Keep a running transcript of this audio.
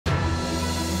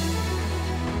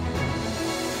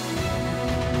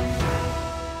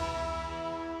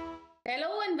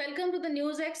welcome to the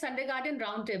NewsX Sunday Guardian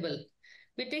Roundtable.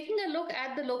 We're taking a look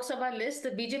at the Lok Sabha list. The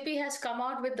BJP has come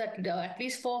out with at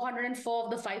least 404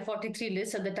 of the 543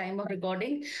 lists at the time of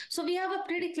recording. So we have a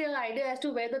pretty clear idea as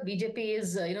to where the BJP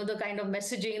is, the kind of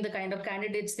messaging, the kind of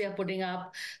candidates they are putting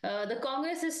up. The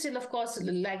Congress is still, of course,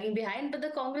 lagging behind, but the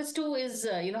Congress too is,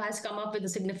 has come up with a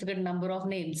significant number of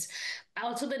names.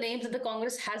 Also, the names that the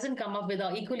Congress hasn't come up with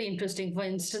are equally interesting. For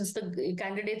instance, the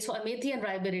candidates for Amethi and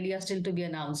Raebareli are still to be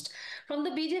announced. From the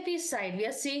BJP side, we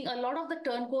are seeing a lot of the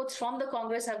turncoats from the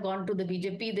Congress have gone to the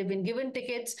BJP. They've been given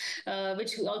tickets,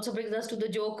 which also brings us to the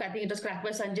joke. I think it was cracked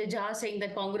by Sanjay Jha saying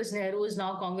that Congress Nehru is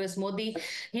now Congress Modi.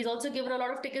 He's also given a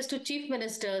lot of tickets to chief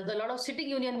ministers. A lot of sitting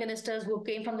union ministers who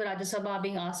came from the Rajya Sabha are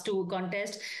being asked to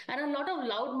contest. And a lot of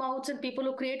loud mouths and people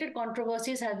who created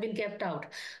controversies have been kept out.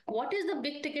 What is the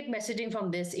big ticket messaging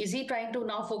from this? Is he trying to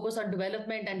now focus on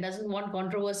development and doesn't want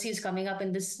controversies coming up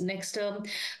in this next term?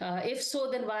 If so,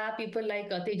 then why are people like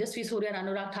Tejasvi Surya and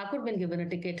Anurag Thakur been given a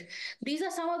ticket? These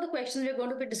are some of the questions we're going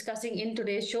to be discussing in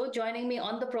today's show. Joining me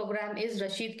on the program is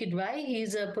Rasheed Kidwai.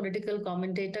 He's a political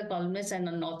commentator, columnist, and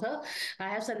an author. I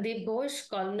have Sandip Ghose,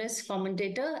 columnist,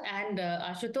 commentator, and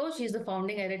Ashutosh. He's the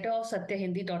founding editor of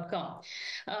satyahindi.com.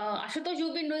 Ashutosh,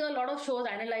 you've been doing a lot of shows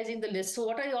analyzing the list. So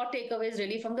what are your takeaways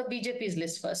really from the BJP's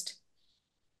list first?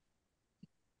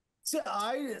 See,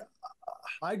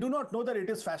 I do not know that it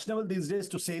is fashionable these days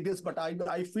to say this, but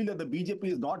I feel that the BJP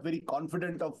is not very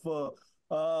confident of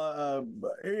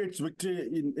its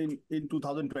victory in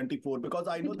 2024, because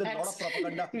I know that a lot of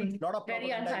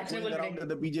propaganda is going around with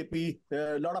the BJP.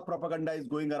 A lot of propaganda is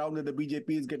going around with the BJP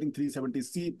is getting 370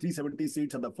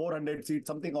 seats and the 400 seats,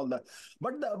 something all that.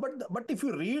 But if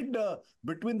you read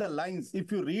between the lines,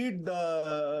 if you read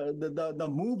the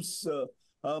moves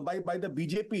by the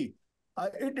BJP.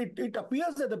 It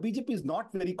appears that the BJP is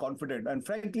not very confident, and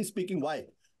frankly speaking, why?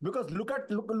 Because look at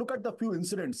the few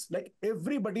incidents. Like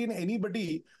everybody and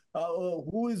anybody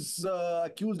who is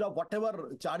accused of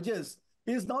whatever charges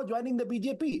is now joining the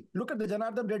BJP. Look at the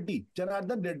Janardhan Reddy.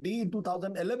 Janardhan Reddy in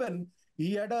 2011,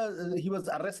 he was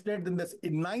arrested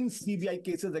in 9 CBI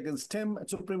cases against him.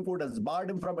 Supreme Court has barred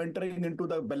him from entering into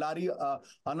the Bellary,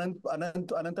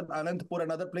 Anantapur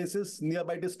and other places,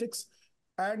 nearby districts.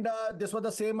 And this was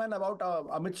the same man about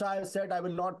Amit Shah has said, I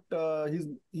will not,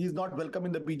 he's not welcome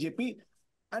in the BJP.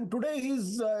 And today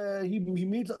he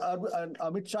meets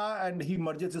Amit Shah and he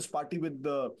merges his party with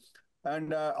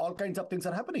and all kinds of things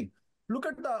are happening. Look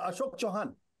at the Ashok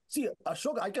Chauhan. See,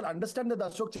 Ashok, I can understand that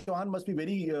Ashok Chauhan must be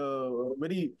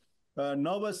very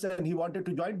nervous and he wanted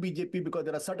to join BJP because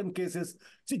there are certain cases.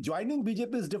 See, joining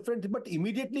BJP is different, but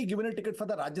immediately given a ticket for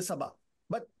the Rajya Sabha.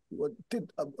 But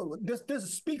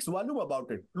this speaks volume about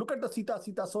it. Look at the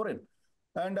Sita Soren.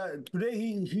 And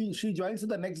today she joins,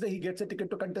 and the next day he gets a ticket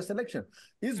to contest election.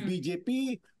 Is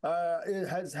BJP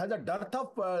has a dearth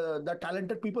of the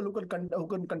talented people who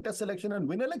can contest election and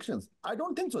win elections? I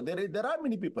don't think so. There are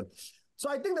many people. So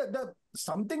I think that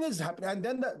something is happening. And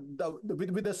then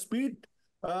with the speed,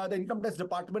 the income tax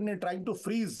department is trying to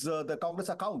freeze the Congress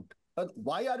account.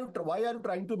 Why are you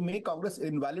trying to make Congress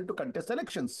invalid to contest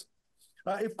elections?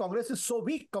 If Congress is so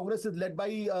weak, Congress is led by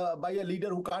a leader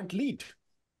who can't lead.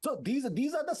 So these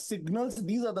are the signals,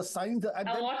 these are the signs. And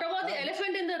what about the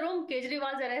elephant in the room,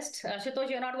 Kejriwal's arrest? Ashutosh,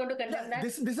 you're not going to condemn that?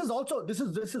 This is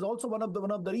also one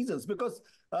of the reasons, because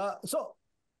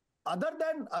other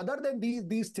than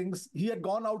these things, he had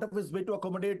gone out of his way to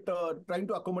accommodate, trying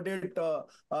to accommodate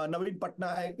Naveen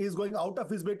Patnaik. He's going out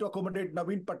of his way to accommodate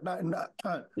Naveen Patnaik.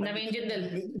 Naveen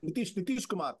Jindal. Nitish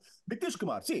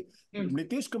Kumar. See,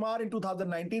 Nitish Kumar in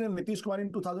 2019 and Nitish Kumar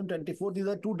in 2024, these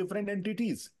are two different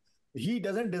entities. He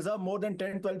doesn't deserve more than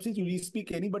 10, 12 seats. You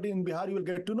speak anybody in Bihar, you will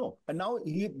get to know. And now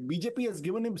BJP has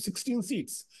given him 16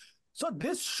 seats. So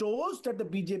this shows that the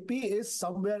BJP is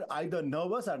somewhere either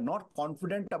nervous or not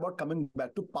confident about coming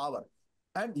back to power.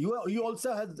 And you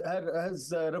also has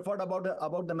referred about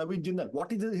the Naveen Jindal.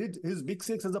 What is his big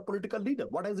six as a political leader?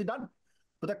 What has he done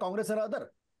for the Congress or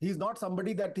other? He's not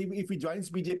somebody that if he joins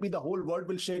BJP, the whole world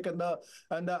will shake and the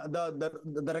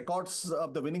records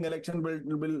of the winning election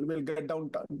will get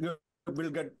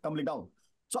tumbling down.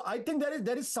 So I think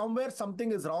there is somewhere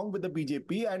something is wrong with the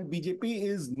BJP, and BJP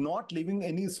is not leaving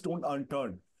any stone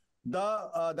unturned.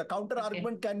 The counter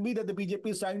argument can be that the BJP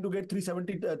is trying to get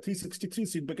 363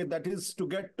 seats, because that is to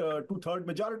get 2/3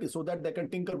 majority so that they can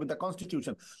tinker with the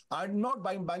constitution. I'm not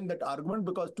buying that argument,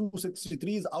 because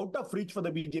 263 is out of reach for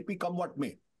the BJP, come what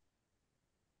may.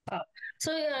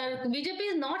 So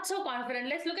BJP is not so confident.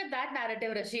 Let's look at that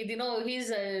narrative, Rasheed.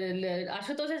 He's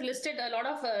Ashutosh has listed a lot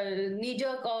of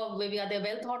knee-jerk or maybe are they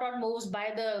well-thought-out moves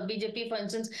by the BJP. For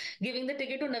instance, giving the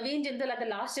ticket to Naveen Jindal at the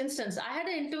last instance. I had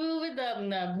an interview with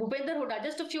Bhupender Hooda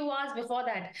just a few hours before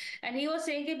that, and he was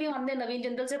saying that हमने Naveen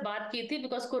Jindal से बात की थी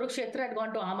because Kurukshetra had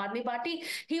gone to Aam Aadmi Party.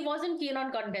 He wasn't keen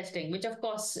on contesting, which of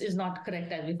course is not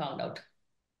correct as we found out.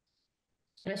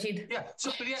 Rasheed. Yeah,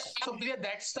 so Priya,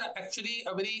 that's actually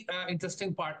a very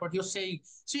interesting part. What you're saying.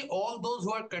 See, all those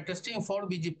who are contesting for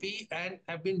BJP and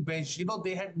have been benched,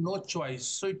 they had no choice.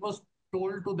 So it was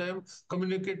told to them,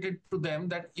 communicated to them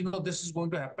that this is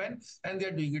going to happen, and they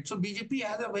are doing it. So BJP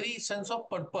has a very sense of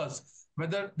purpose,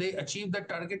 whether they achieve the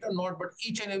target or not. But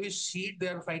each and every seat they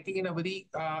are fighting in a very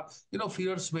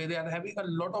fierce way. They are having a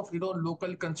lot of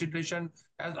local consideration,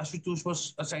 as Ashutosh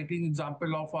was citing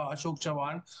example of Ashok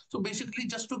Chavan. So basically,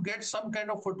 just to get some kind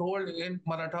of foothold in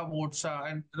Maratha votes,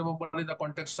 and remember in the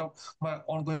context of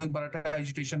ongoing Maratha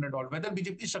agitation and all, whether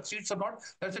BJP succeeds or not,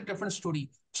 that's a different story.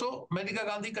 So Maneka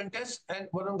Gandhi contests and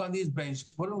Varun Gandhi is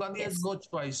benched. Varun Gandhi has no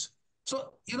choice.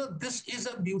 So, this is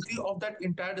a beauty of that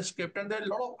entire script, and there are a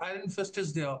lot of iron fist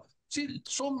is there. See,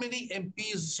 so many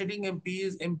MPs, sitting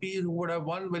MPs who would have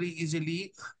won very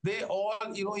easily, they all,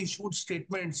 issued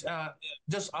statements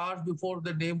just hours before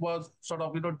the name was sort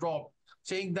of, dropped,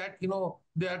 saying that,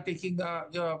 they are taking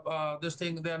this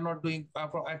thing, they are not doing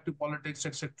for active politics,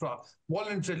 etc.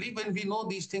 voluntarily, when we know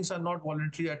these things are not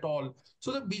voluntary at all.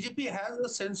 So the BJP has a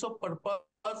sense of purpose,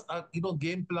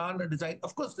 game plan, a design.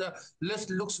 Of course, the list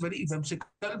looks very whimsical,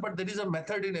 but there is a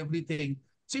method in everything.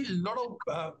 See, a lot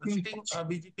of sitting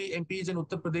BJP MPs in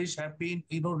Uttar Pradesh have been,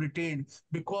 retained,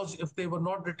 because if they were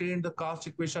not retained, the caste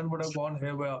equation would have gone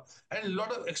haywire. And a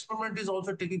lot of experiment is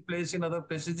also taking place in other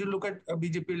places. You look at a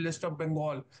BJP list of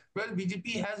Bengal, where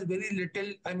BJP has very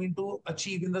little, to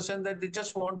achieve, in the sense that they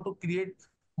just want to create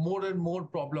more and more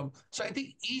problem. So I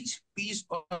think each piece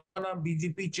on a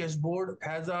BJP chessboard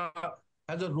has a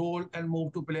role and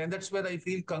move to play. And that's where I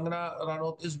feel Kangana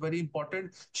Ranaut is very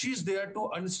important. She's there to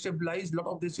unstabilize a lot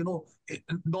of this,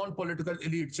 non-political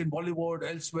elites in Bollywood,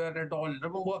 elsewhere and all.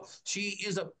 Remember, she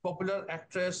is a popular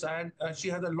actress, and she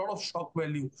has a lot of shock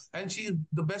value. And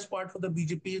the best part for the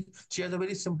BJP is she has a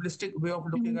very simplistic way of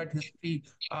looking at history.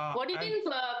 What do you mean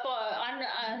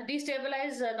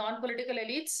destabilize non-political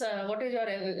elites? What is your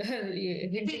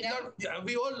hinting at?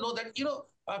 We all know that,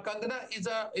 Kangana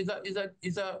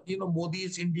is a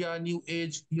Modi's India new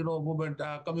age movement,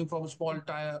 coming from small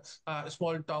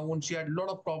town. She had a lot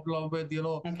of problem with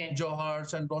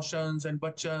Johars and Roshans and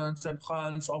Bachchans and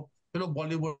Khans of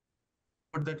Bollywood,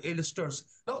 that A-listers.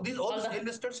 Now all these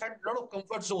A-listers had a lot of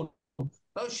comfort zone.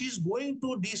 Now she's going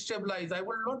to destabilize. I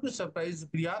will not be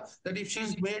surprised, Priya, that if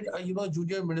she's made a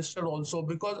junior minister also,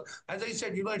 because as I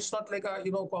said, it's not like a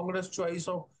Congress choice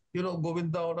of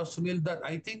Govinda or a Sunil Dutt.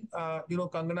 I think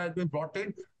Kangana has been brought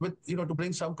in with to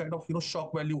bring some kind of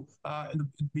shock value in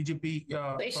the BJP.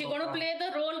 So is she going to play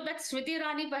the role that Smriti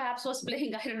Irani perhaps was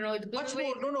playing? I don't know. Much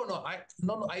more.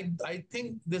 No. I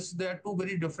think there are two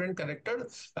very different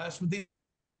characters. Smriti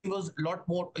was a lot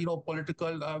more,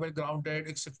 political, well grounded,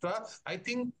 etc. I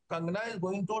think Kangana is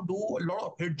going to do a lot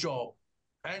of hit job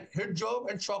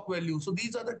and shock value. So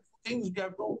these are the things you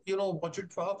have to, watch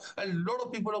it for. And a lot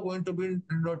of people are going to be in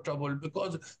trouble,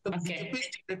 because the BJP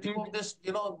is of this,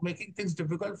 making things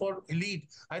difficult for elite.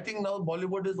 I think now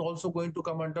Bollywood is also going to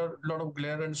come under a lot of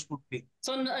glare and scrutiny.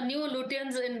 So new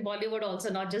Lutyens in Bollywood also,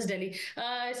 not just Delhi.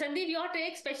 Sandip, your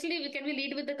take, especially, can we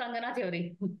lead with the Kangana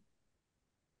theory?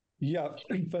 Yeah,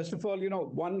 first of all,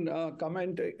 one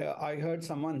comment I heard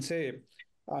someone say,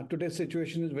 today's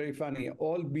situation is very funny.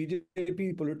 All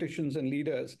BJP politicians and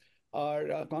leaders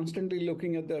are constantly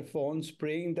looking at their phones,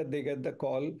 praying that they get the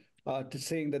call to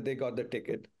saying that they got the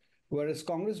ticket. Whereas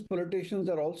Congress politicians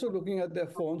are also looking at their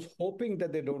phones, hoping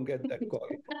that they don't get that call,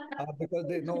 because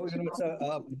they know it's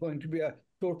going to be a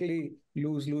totally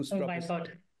lose-lose proposition.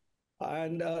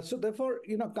 And so therefore,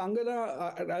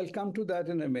 Kangana, I'll come to that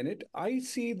in a minute. I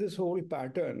see this whole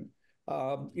pattern,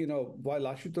 while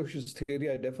Ashutosh's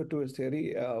theory, I defer to his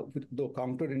theory, though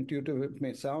counterintuitive it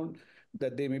may sound,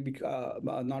 that they may be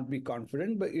not be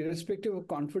confident, but irrespective of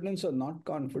confidence or not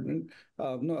confident,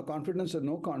 confidence or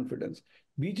no confidence,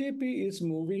 BJP is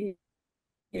moving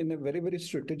in a very, very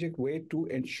strategic way to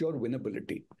ensure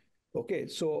winnability. Okay,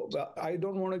 so I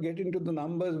don't want to get into the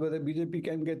numbers whether BJP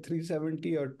can get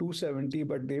 370 or 270,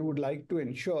 but they would like to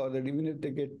ensure that even if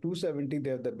they get 270, they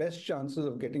have the best chances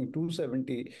of getting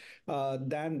 270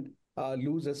 than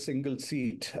lose a single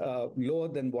seat lower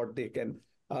than what they can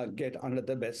get under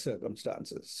the best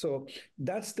circumstances. So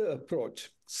that's the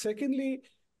approach. Secondly,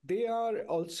 they are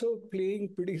also playing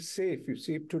pretty safe. You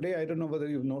see, today, I don't know whether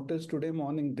you've noticed, today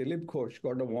morning, Dilip Ghosh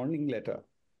got a warning letter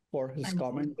for his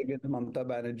comment against Mamata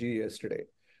Banerjee yesterday.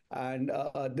 And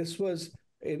this was,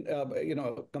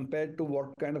 compared to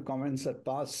what kind of comments that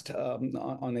passed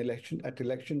on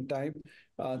election time,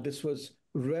 this was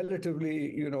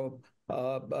relatively,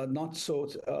 not so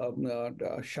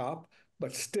sharp,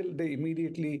 but still they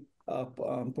immediately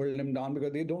pulled him down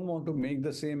because they don't want to make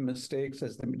the same mistakes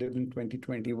as they did in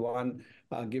 2021,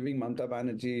 giving Mamata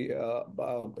Banerjee,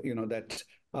 that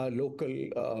local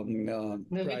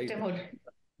The pride. victimhood.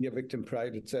 Yeah, victim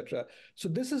pride, etc. So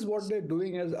this is what they're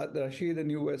doing, as Rasheed and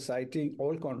you were citing,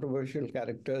 all controversial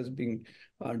characters being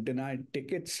denied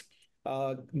tickets.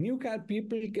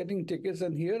 People getting tickets,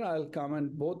 and here I'll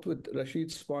comment both with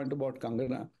Rasheed's point about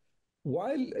Kangana.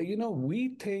 While,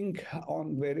 we think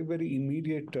on very, very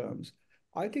immediate terms,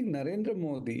 I think Narendra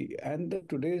Modi and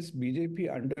today's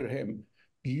BJP under him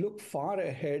look far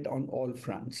ahead on all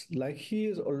fronts. Like he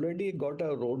has already got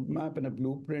a roadmap and a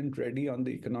blueprint ready on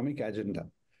the economic agenda.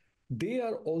 They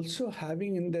are also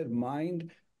having in their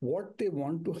mind what they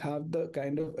want to have the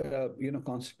kind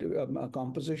of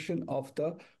composition of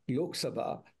the Lok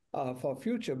Sabha for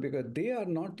future, because they are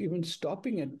not even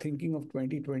stopping at thinking of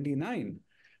 2029.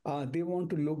 They want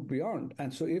to look beyond,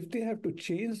 and so if they have to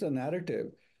change the narrative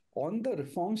on the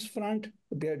reforms front,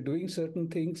 they are doing certain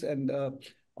things, and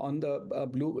on the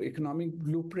blue economic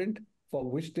blueprint for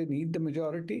which they need the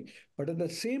majority, but at the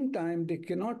same time they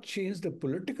cannot change the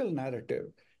political narrative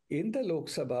in the Lok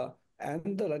Sabha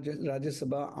and the Rajya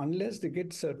Sabha unless they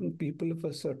get certain people of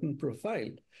a certain profile,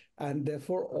 and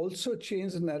therefore also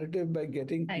change the narrative by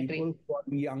getting people who are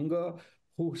younger,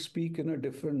 who speak in a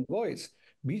different voice.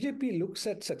 BJP looks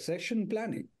at succession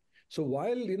planning. So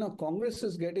while Congress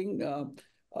is getting too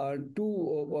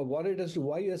worried as to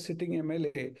why a sitting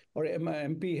MLA or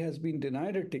MP has been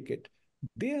denied a ticket,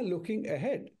 they are looking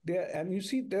ahead. And you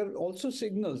see, there are also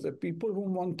signals that people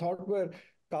whom one thought were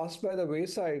cast by the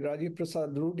wayside, Rajiv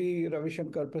Prasad Rudy, Ravi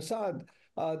Shankar Prasad,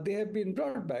 they have been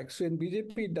brought back. So in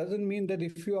BJP, it doesn't mean that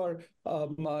if you are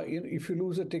if you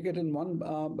lose a ticket in one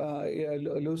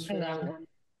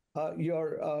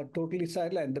you're totally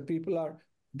sidelined. The people are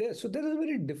there. So there is a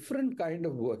very different kind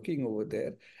of working over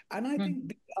there. And I think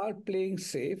they are playing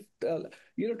safe. To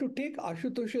take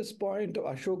Ashutosh's point of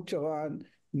Ashok Chavan,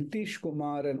 Nitish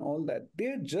Kumar and all that,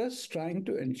 they're just trying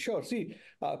to ensure. See,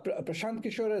 Prashant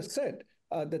Kishore has said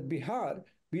that Bihar,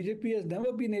 BJP has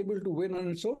never been able to win on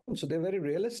its own. So they're very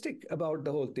realistic about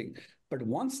the whole thing. But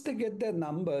once they get their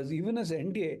numbers, even as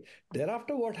NDA,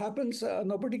 thereafter what happens,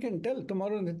 nobody can tell.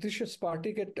 Tomorrow, Nitish's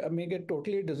party may get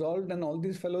totally dissolved, and all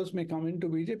these fellows may come into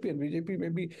BJP, and BJP may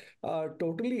be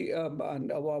totally.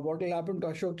 What will happen to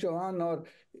Ashok Chavan or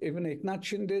even Eknath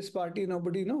Shinde's party?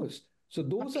 Nobody knows. So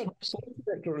those are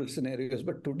post-electoral scenarios.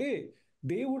 But today,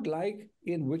 they would like,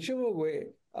 in whichever way,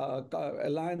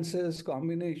 alliances,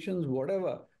 combinations,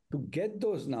 whatever, to get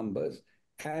those numbers.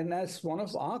 And as one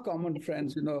of our common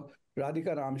friends,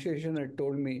 Radhika Ramsheshan had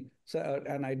told me,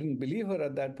 and I didn't believe her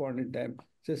at that point in time.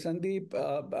 So Sandip,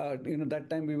 that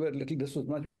time we were little, this was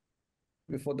much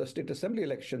before the state assembly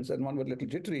elections, and one was a little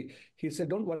jittery. He said,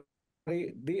 don't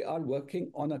worry, they are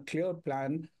working on a clear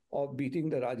plan of beating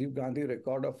the Rajiv Gandhi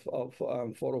record of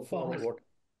 404 or what.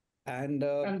 And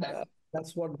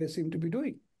that's what they seem to be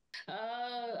doing.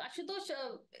 Ashutosh,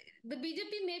 the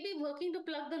BJP may be working to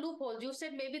plug the loopholes. You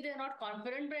said maybe they're not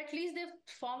confident, but at least they've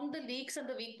found the leaks and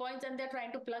the weak points and they're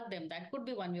trying to plug them. That could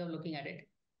be one way of looking at it.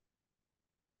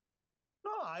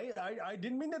 No, I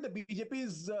didn't mean that the BJP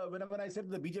is, when I said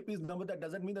the BJP is number, that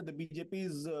doesn't mean that the BJP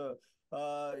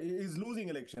is losing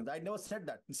elections. I never said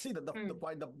that. See, the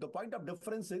point of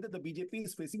difference is that the BJP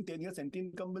is facing 10 years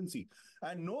anti-incumbency,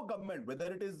 and no government,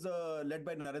 whether it is led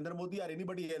by Narendra Modi or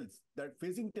anybody else, that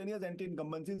facing 10 years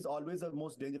anti-incumbency is always the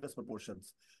most dangerous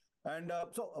proportions. And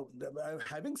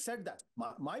having said that,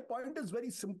 my point is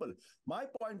very simple. My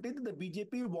point is that the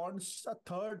BJP wants a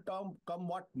third term come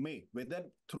what may, whether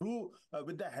through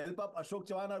with the help of Ashok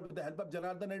Chavan or with the help of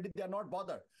Janardhan Reddy, they are not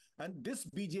bothered. And this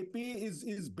BJP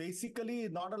is basically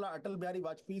not a Atal Bihari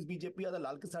Vajpayee's BJP or the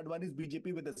Lal Krishna Advani's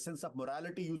BJP with a sense of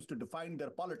morality used to define their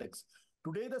politics.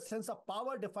 Today, the sense of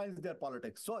power defines their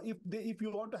politics. So if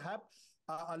you want to have,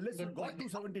 unless you got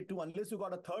 272, unless you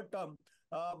got a third term,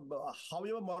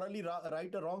 however morally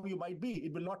right or wrong you might be,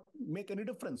 it will not make any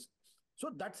difference. So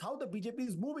that's how the BJP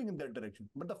is moving in that direction.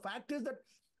 But the fact is that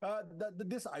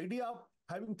this idea of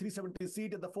having 370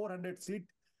 seat and the 400 seat,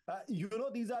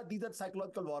 these are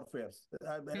psychological warfares.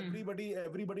 Everybody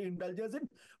indulges in.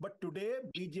 But today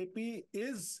BJP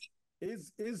is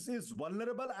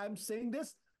vulnerable. I'm saying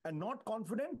this and not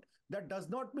confident, that does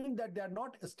not mean that they are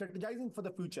not strategizing for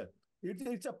the future.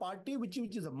 It's a party which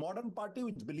is a modern party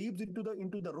which believes into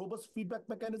the robust feedback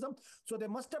mechanism. So they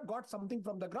must have got something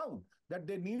from the ground that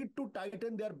they need to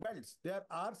tighten their belts. There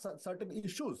are certain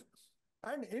issues.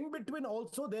 And in between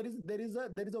also there is a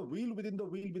wheel within the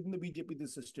BJP,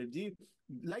 this strategy,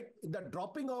 like the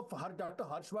dropping of Dr.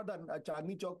 Harshvardhan, a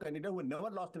Chandni Chowk candidate who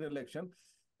never lost an election.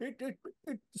 It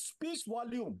speaks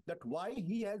volume that why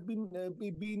he has been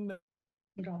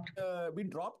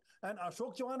dropped, and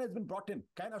Ashok Chauhan has been brought in.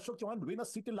 Can Ashok Chauhan win a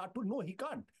seat in Latur? No, he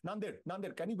can't.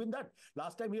 Nanded, can he win that?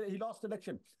 Last time he lost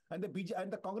election, and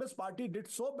the Congress party did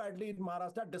so badly in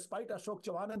Maharashtra, despite Ashok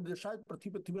Chauhan and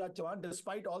Prithviraj Chauhan,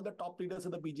 despite all the top leaders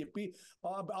of the BJP,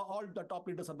 all the top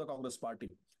leaders of the Congress party.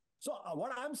 So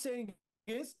what I'm saying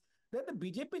is that the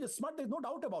BJP is smart. There's no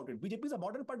doubt about it. BJP is a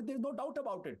modern party. There's no doubt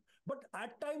about it. But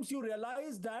at times you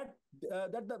realize that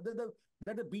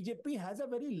that the BJP has a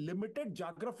very limited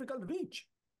geographical reach.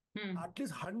 At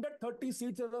least 130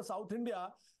 seats in the South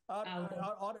India,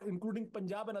 or including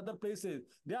Punjab and other places,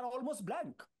 they are almost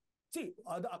blank. See,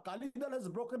 the Akali Dal has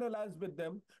broken alliance with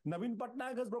them. Naveen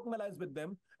Patnaik has broken alliance with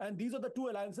them, and these are the two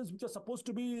alliances which are supposed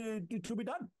to be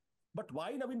done. But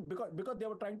why Naveen? Because they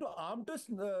were trying to arm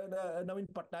twist Naveen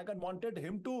Patnaik and wanted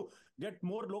him to get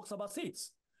more Lok Sabha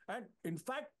seats. And in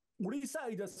fact,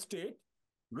 Odisha is a state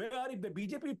where if the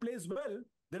BJP plays well,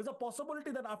 there is a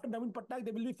possibility that after Naveen Patnaik,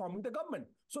 they will be forming the government.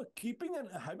 So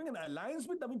having an alliance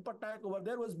with Naveen Patnaik over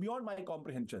there was beyond my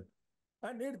comprehension.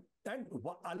 And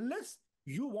unless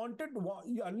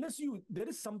there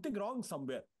is something wrong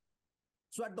somewhere.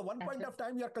 So at the one point of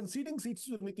time, you are conceding seats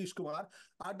to Nitish Kumar.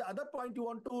 At the other point, you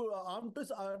want to arm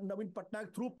twist Naveen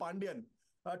Patnaik through Pandian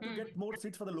to get more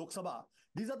seats for the Lok Sabha.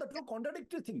 These are the two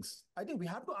contradictory things. I think we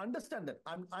have to understand that.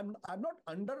 I'm not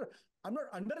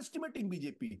underestimating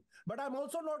BJP, but I'm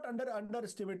also not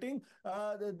underestimating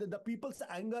the people's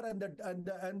anger and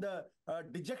the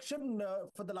dejection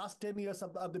for the last 10 years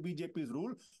of the BJP's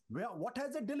rule. What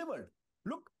has it delivered?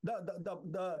 Look,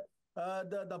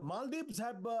 the Maldives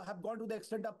have gone to the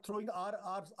extent of throwing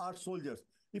our soldiers.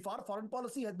 If our foreign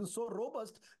policy had been so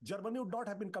robust, Germany would not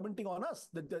have been commenting on us.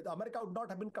 America would not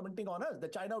have been commenting on us. The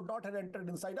China would not have entered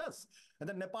inside us. And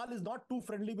then Nepal is not too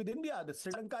friendly with India. The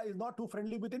Sri Lanka is not too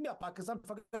friendly with India. Pakistan,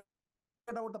 forget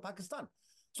about the Pakistan.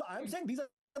 So I'm saying these are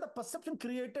the perception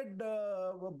created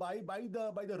by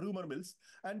the rumor mills,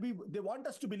 and they want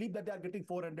us to believe that they are getting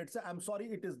 400. So I'm sorry,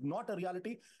 it is not a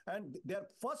reality, and their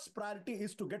first priority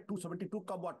is to get 272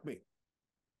 come what may.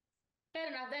 Fair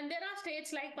enough. Then there are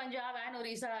states like Punjab and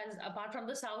Orissa, apart from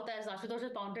the south, as Ashutosh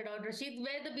has pointed out, Rasheed,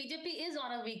 where the BJP is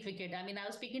on a weak wicket. I mean, I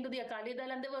was speaking to the Akali Dal,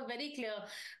 and they were very clear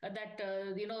that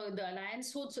the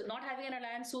alliance suits, not having an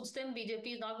alliance suits them.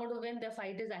 BJP is not going to win. Their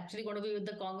fight is actually going to be with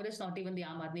the Congress, not even the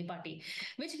Aam Aadmi Party.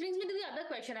 Which brings me to the other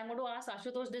question. I'm going to ask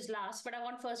Ashutosh this last, but I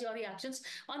want first your reactions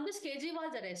on this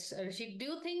Kejriwal's arrest. Rasheed, do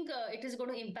you think it is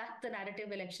going to impact the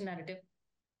narrative, election narrative?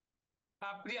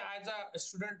 Priya, as a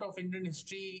student of Indian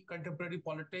history, contemporary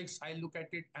politics, I look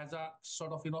at it as a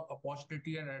sort of,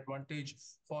 opportunity and advantage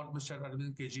for Mr.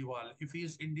 Arvind Kejriwal. If he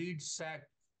is indeed sacked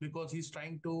because he's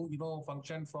trying to,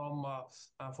 function from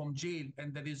jail,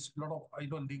 and there is a lot of,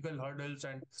 legal hurdles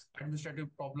and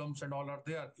administrative problems and all are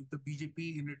there. If the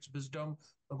BJP, in its wisdom,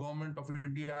 the government of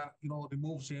India,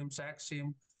 removes him, sacks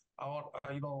him, or,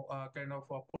 kind of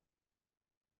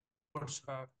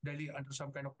Delhi under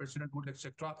some kind of presidenthood,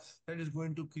 etc., that is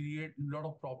going to create a lot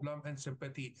of problem and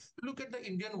sympathy. Look at the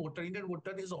Indian voter. Indian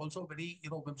voter is also very,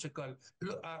 whimsical.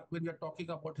 When we are talking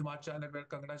about Himachal and where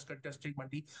Kangana is contesting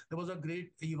Mandi, there was a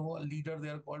great, leader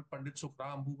there called Pandit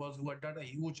Sukhram, who had done a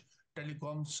huge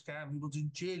telecom scam. He was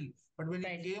in jail, but when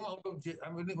he came out of jail,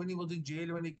 when he was in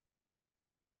jail, when he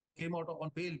came out on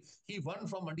bail, he won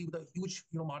from Mandi with a huge,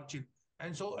 margin.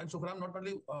 And Sukhram not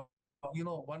only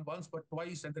won once but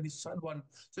twice, and then his son won.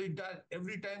 So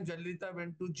every time Jayalalitha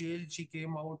went to jail, she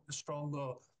came out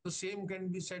stronger. The same can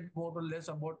be said more or less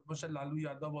about Mr. Lalu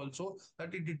Yadav also,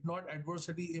 that it did not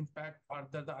adversely impact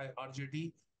either the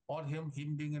RJD or him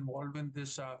being involved in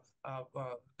this fodder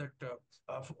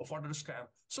scam.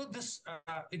 So this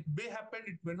it may happen,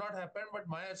 it may not happen, but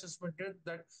my assessment is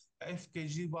that if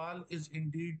Kejriwal is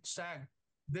indeed sacked,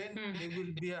 then there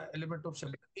will be an element of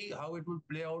sympathy, how it will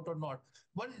play out or not.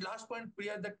 One last point,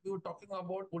 Priya, that we were talking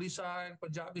about Odisha and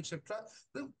Punjab, etc.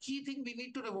 The key thing we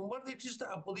need to remember that it is the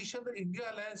opposition that India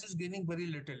Alliance is gaining very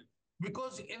little.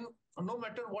 Because no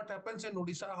matter what happens in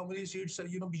Odisha, how many seats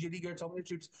BJP gets, how many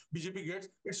seats BJP gets,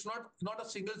 it's not a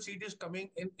single seat is coming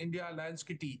in India Alliance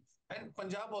kitty. And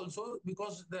Punjab also,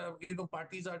 because the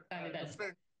parties are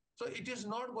different. So it is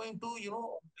not going to,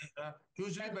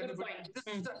 hugely That's a good benefit.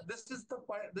 point. This is the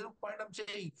point I'm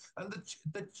saying. And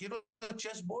the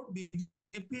chessboard,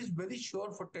 BJP is very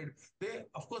sure-footed.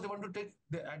 Of course, they want to take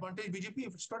the advantage BJP.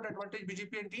 If it's not advantage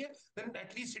BJP NDA, then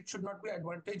at least it should not be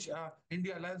advantage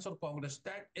India Alliance or Congress.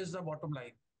 That is the bottom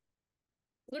line.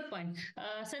 Good point.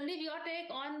 Sandeep, your take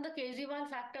on the Kejriwal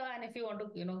factor, and if you want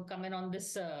to, comment on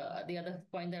this, the other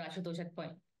point that Ashutosh had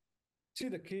point. See,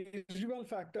 the Kejriwal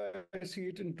factor, I see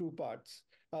it in two parts.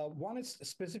 One is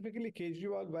specifically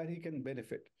Kejriwal where he can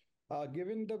benefit.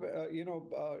 Given the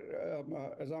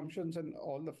assumptions and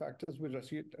all the factors which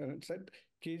Rasheed said,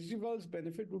 Kejriwal's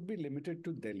benefit would be limited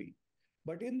to Delhi.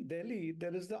 But in Delhi,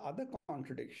 there is the other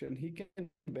contradiction. He can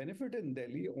benefit in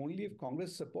Delhi only if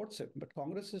Congress supports him. But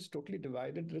Congress is totally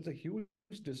divided. There is a huge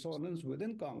dissonance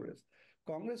within Congress.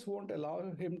 Congress won't allow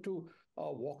him to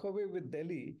walk away with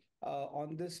Delhi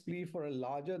on this plea for a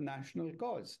larger national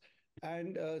cause.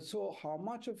 And so how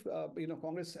much of,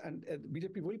 Congress and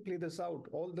BJP will play this out?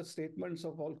 All the statements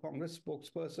of all Congress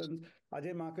spokespersons,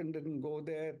 Ajay Makan didn't go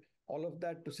there, all of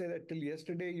that to say that till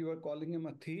yesterday you were calling him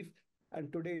a thief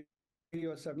and today you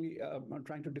are suddenly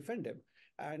trying to defend him.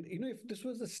 And, if this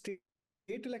was a state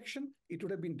election, it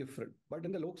would have been different. But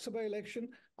in the Lok Sabha election,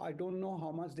 I don't know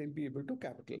how much they'll be able to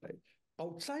capitalize.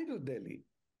 Outside of Delhi,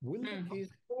 will the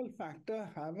Kejriwal factor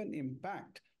have an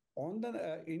impact on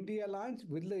the India Alliance?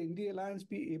 Will the India Alliance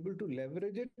be able to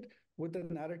leverage it with the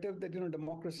narrative that,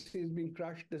 democracy is being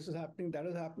crushed, this is happening, that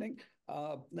is happening?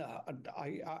 I'm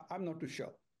not too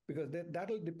sure, because that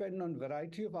will depend on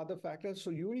variety of other factors. So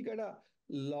you will get a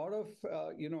lot of,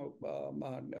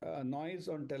 noise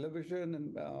on television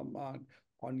and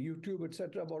on YouTube,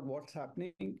 etc., about what's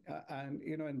happening. And,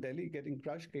 in Delhi getting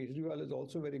crushed, Kejriwal is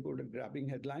also very good at grabbing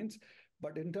headlines.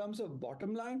 But in terms of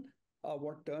bottom line,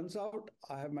 what turns out,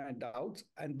 I have my doubts.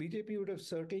 And BJP would have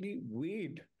certainly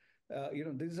weighed,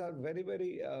 these are very,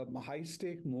 very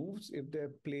high-stake moves. If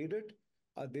they've played it,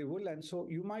 they will. And so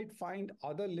you might find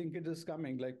other linkages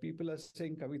coming, like people are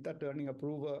saying Kavita turning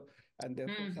approver and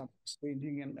therefore some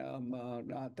changing in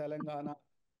Telangana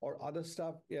or other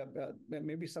stuff. Yeah,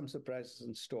 maybe some surprises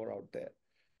in store out there.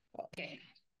 Okay.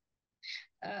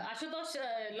 Ashutosh,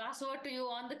 last word to you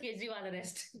on the Kejriwal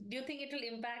arrest. Do you think it will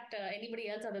impact anybody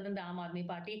else other than the Aam Aadmi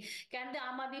Party? Can the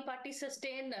Aam Aadmi Party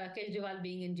sustain Kejriwal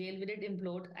being in jail? Will it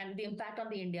implode? And the impact on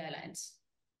the India Alliance?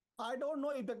 I don't know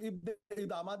if the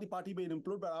Aam Aadmi Party will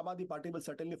implode, but Aam Aadmi Party will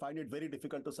certainly find it very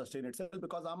difficult to sustain itself,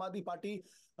 because Aam Aadmi Party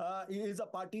is a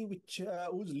party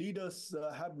whose leaders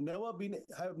have never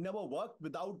worked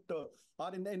without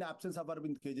or in absence of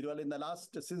Arvind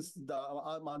Kejriwal since the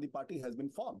Aam Aadmi Party has been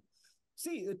formed.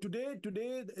 See, today,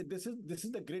 this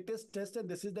is the greatest test, and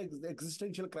this is the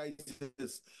existential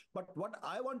crisis. But what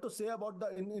I want to say about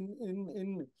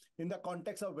in the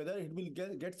context of whether it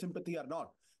will get sympathy or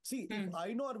not. See, if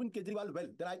I know Arvind Kejriwal well,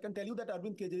 then I can tell you that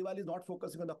Arvind Kejriwal is not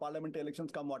focusing on the parliamentary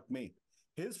elections come what may.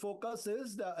 His focus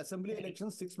is the assembly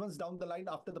elections 6 months down the line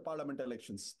after the parliament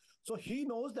elections. So he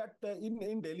knows that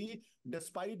in Delhi,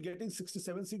 despite getting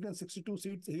 67 seats and 62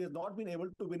 seats, he has not been able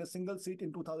to win a single seat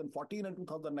in 2014 and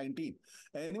 2019.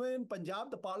 Anyway, in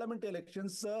Punjab, the parliament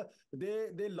elections,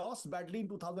 they lost badly in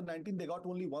 2019. They got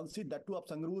only one seat, that too up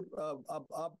Sangrur,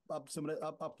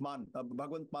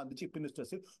 Bhagwant Mann, the chief minister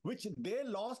seat, which they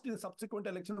lost in the subsequent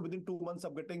election within 2 months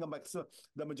of getting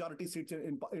the majority seats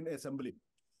in assembly.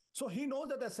 So he knows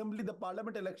that the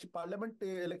parliament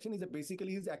election is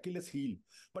basically his Achilles heel.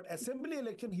 But assembly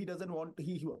election, he doesn't want.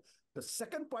 The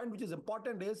second point, which is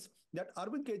important, is that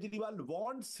Arvind Kejriwal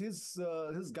wants his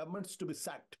governments to be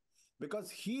sacked,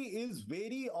 because he is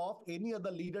wary of any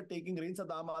other leader taking reins of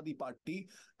the Aam Aadmi Party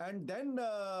and then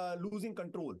losing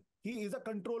control. He is a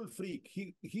control freak.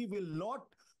 He will not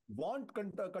want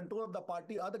control of the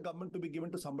party or the government to be given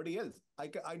to somebody else.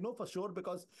 I know for sure,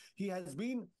 because he has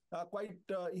been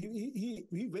he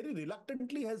very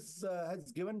reluctantly has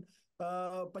given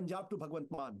Punjab to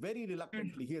Bhagwant Mann. Very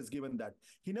reluctantly he has given that.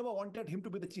 He never wanted him to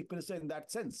be the chief minister in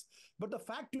that sense. But the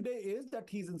fact today is that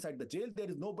he's inside the jail. There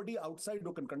is nobody outside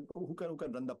who can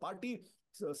run the party.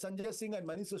 So Sanjay Singh and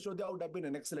Manish Sisodia would have been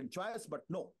an excellent choice, but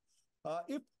no.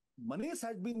 If Manish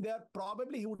had been there,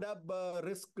 probably he would have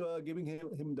risked giving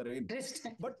him the rein.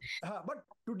 But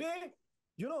today,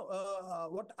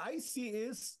 what I see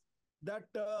is that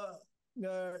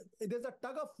there's a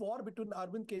tug of war between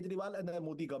Arvind Kejriwal and the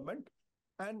Modi government,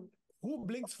 and who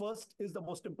blinks first is the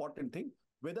most important thing.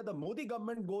 Whether the Modi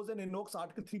government goes and invokes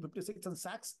Article 356 and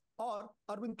sacks, or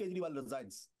Arvind Kejriwal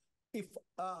resigns. if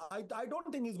I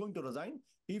don't think he's going to resign.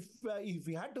 If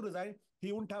he had to resign,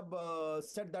 he wouldn't have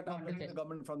said that I'm getting the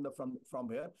government from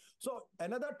here. So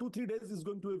another 2-3 days is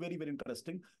going to be very, very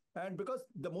interesting. And because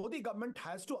the Modi government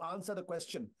has to answer the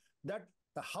question that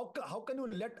how can you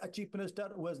let a chief minister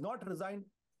who has not resigned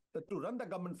to run the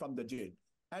government from the jail?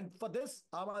 And for this,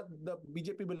 the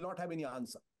BJP will not have any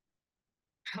answer.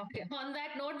 Okay. On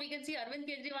that note, we can see Arvind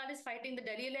Kejriwal is fighting the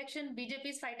Delhi election. BJP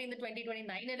is fighting the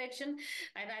 2029 election.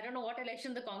 And I don't know what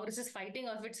election the Congress is fighting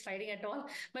or if it's fighting at all.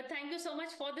 But thank you so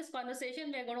much for this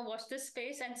conversation. We're going to watch this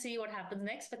space and see what happens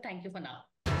next. But thank you for now.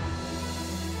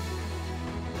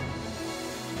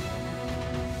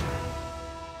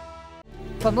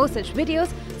 For more such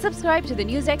videos, subscribe to the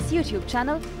NewsX YouTube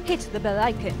channel, hit the bell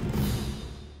icon.